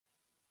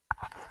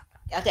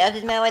After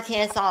this man was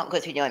here song,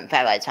 because we're doing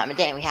favorite time, and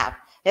then we have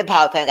the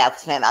power play that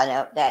was I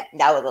know that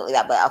was a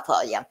little bit of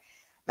for you.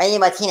 My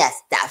name is Tina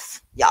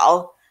stuff,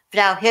 y'all. But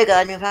now here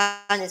goes new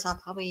find this one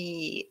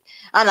probably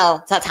I don't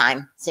know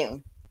sometime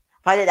soon.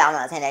 Probably down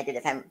on the I do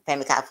the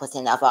family class was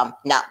enough no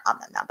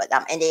but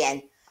in the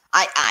end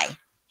I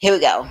here we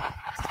go.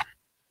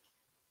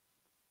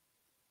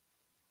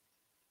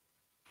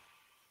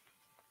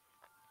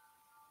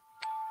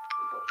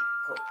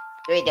 Cool.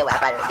 Do it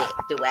by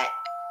the duet.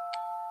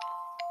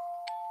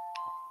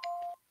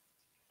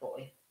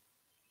 Boy.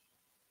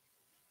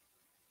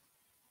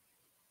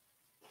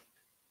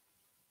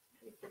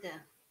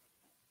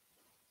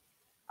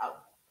 Oh,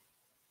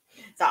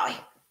 sorry.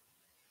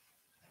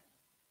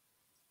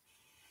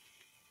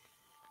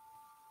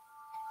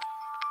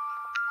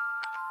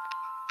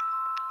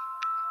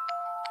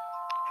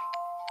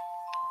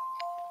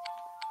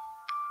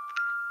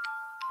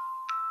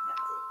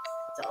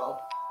 So.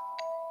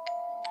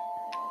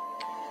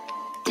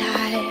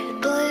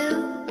 Tired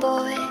blue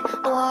boy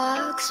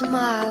walks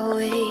my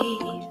way,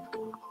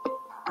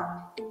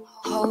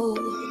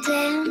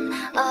 holding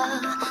a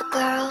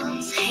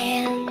girl's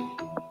hand.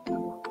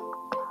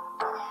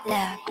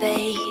 That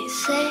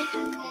basic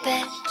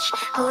bitch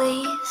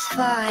leaves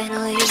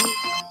finally.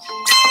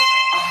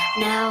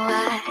 Now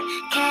I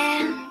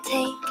can't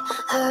take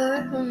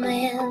her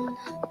man.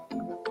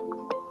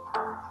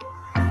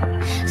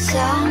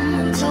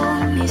 Someone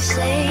told me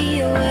stay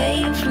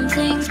away from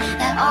things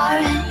that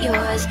aren't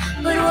yours.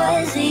 But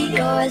was it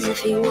yours if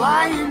he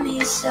wanted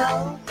me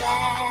so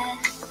bad?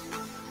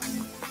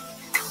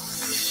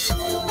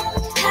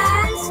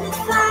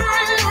 Pacify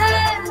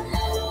her,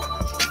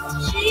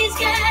 she's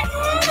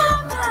getting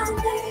on my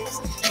nerves.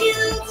 You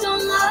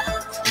don't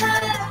love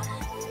her,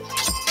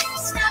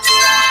 stop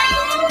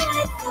lying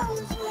with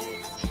those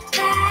words.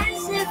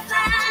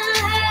 Pacify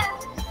her,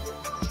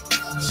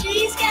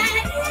 she's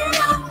getting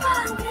on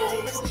my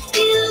nerves.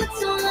 You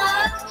don't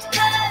love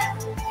her,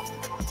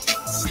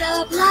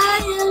 stop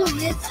lying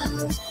with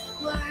those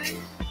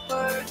words.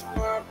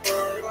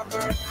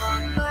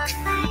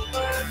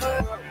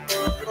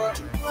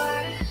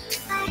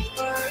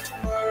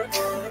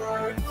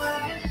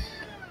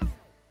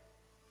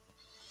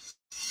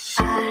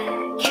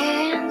 I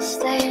can't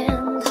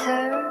stand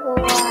her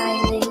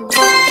whining.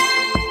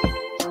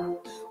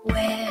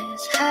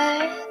 Where's her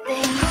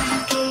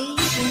thinking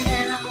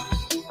now?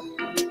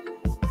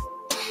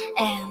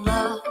 And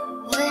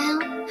loving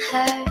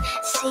her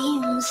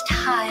seems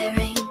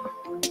tiring.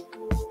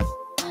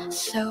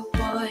 So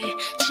boy,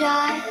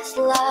 just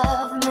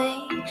love me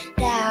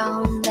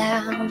down,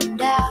 down,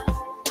 down.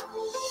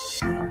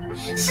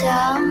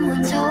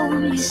 Someone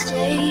told me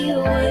stay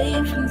away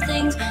from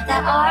things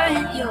that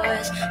aren't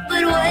yours.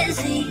 But was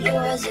it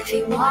yours if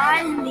he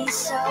wanted me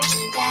so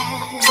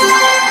bad?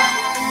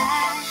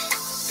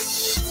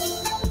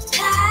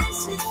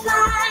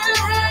 Pacify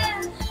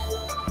her,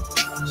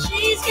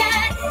 she's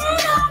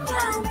getting on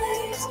my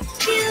nerves.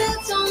 You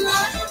don't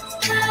love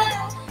her,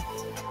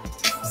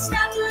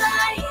 stop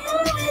lying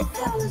with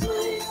those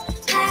words.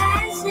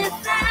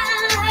 Pacify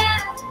her,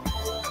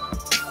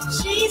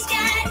 she's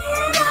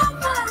getting on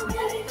my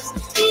nerves.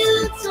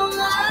 You don't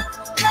love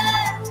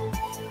her,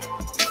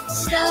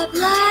 stop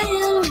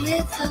lying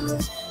with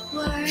those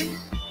words.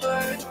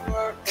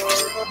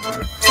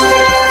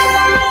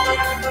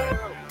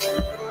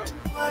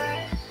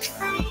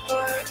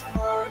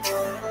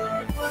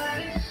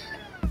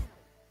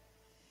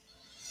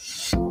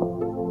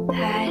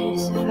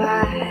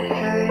 Pacify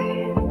her.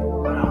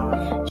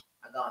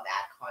 I'm going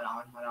back. Hold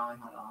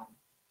on.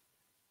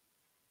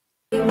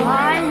 You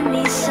wanted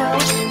me so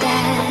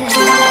bad.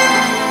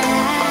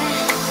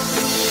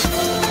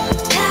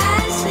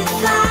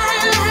 Pacify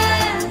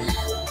her,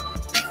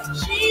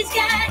 she's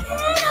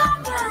getting on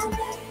my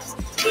nerves.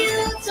 You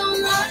don't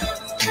love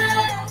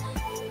her,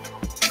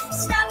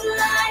 stop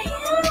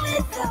lying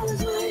with those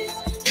words.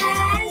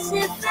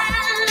 Pacify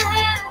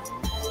her,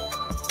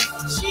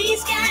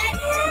 she's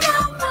getting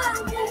on my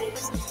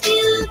nerves.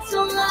 You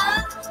don't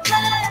love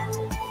her,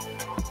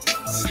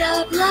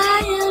 stop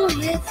lying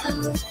with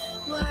those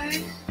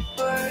words.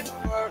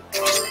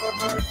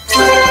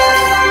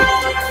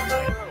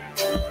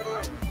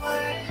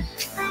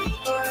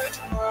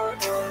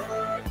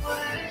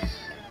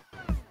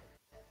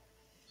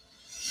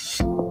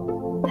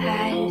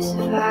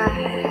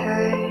 Pacify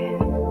her,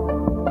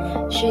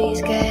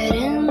 she's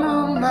getting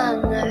on my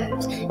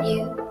nerves. You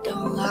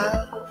don't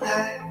love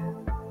her,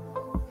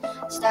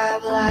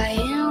 stop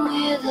lying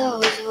with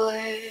those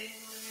words.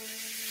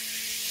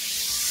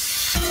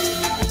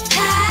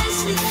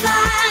 Pacify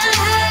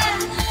her,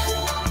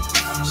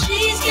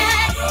 she's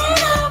getting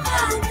on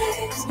my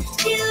nerves.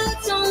 You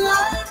don't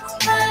love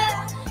her,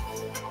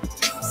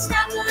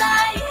 stop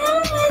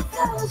lying with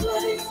those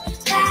words.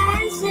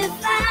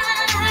 Pacify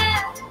her,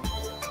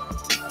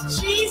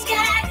 she's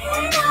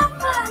getting on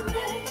my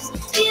nerves.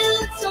 You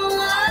don't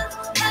love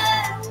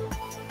her,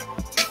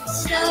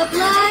 stop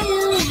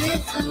lying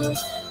with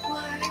those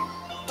words.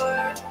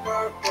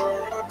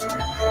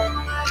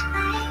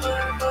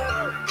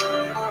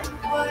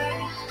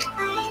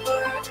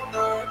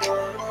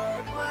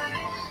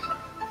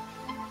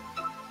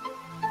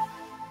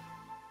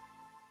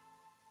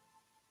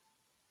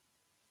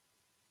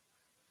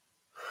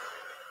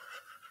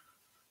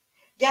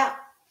 Yeah.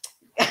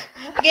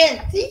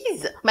 Again,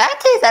 these my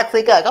acting is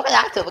actually good. I'm an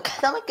actor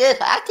because I'm good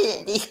for acting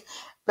in these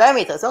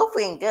Grammys are so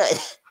freaking good.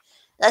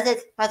 That's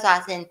it. That's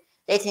awesome.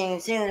 Stay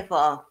tuned soon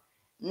for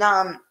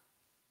Film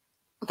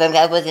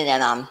Episode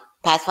and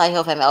Pacify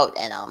for Fanmade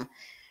and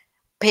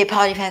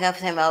Pre-Party Fan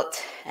Episode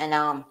Fanmade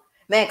and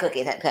Man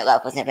Cookies and Fan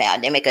Episode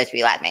Fanmade. They make us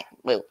realize me.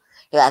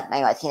 Realize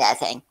me what Tina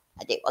saying.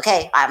 I do.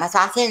 Okay, I'm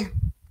Assassin.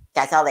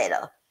 Catch y'all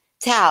later.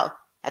 Ciao.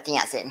 Happy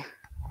dancing.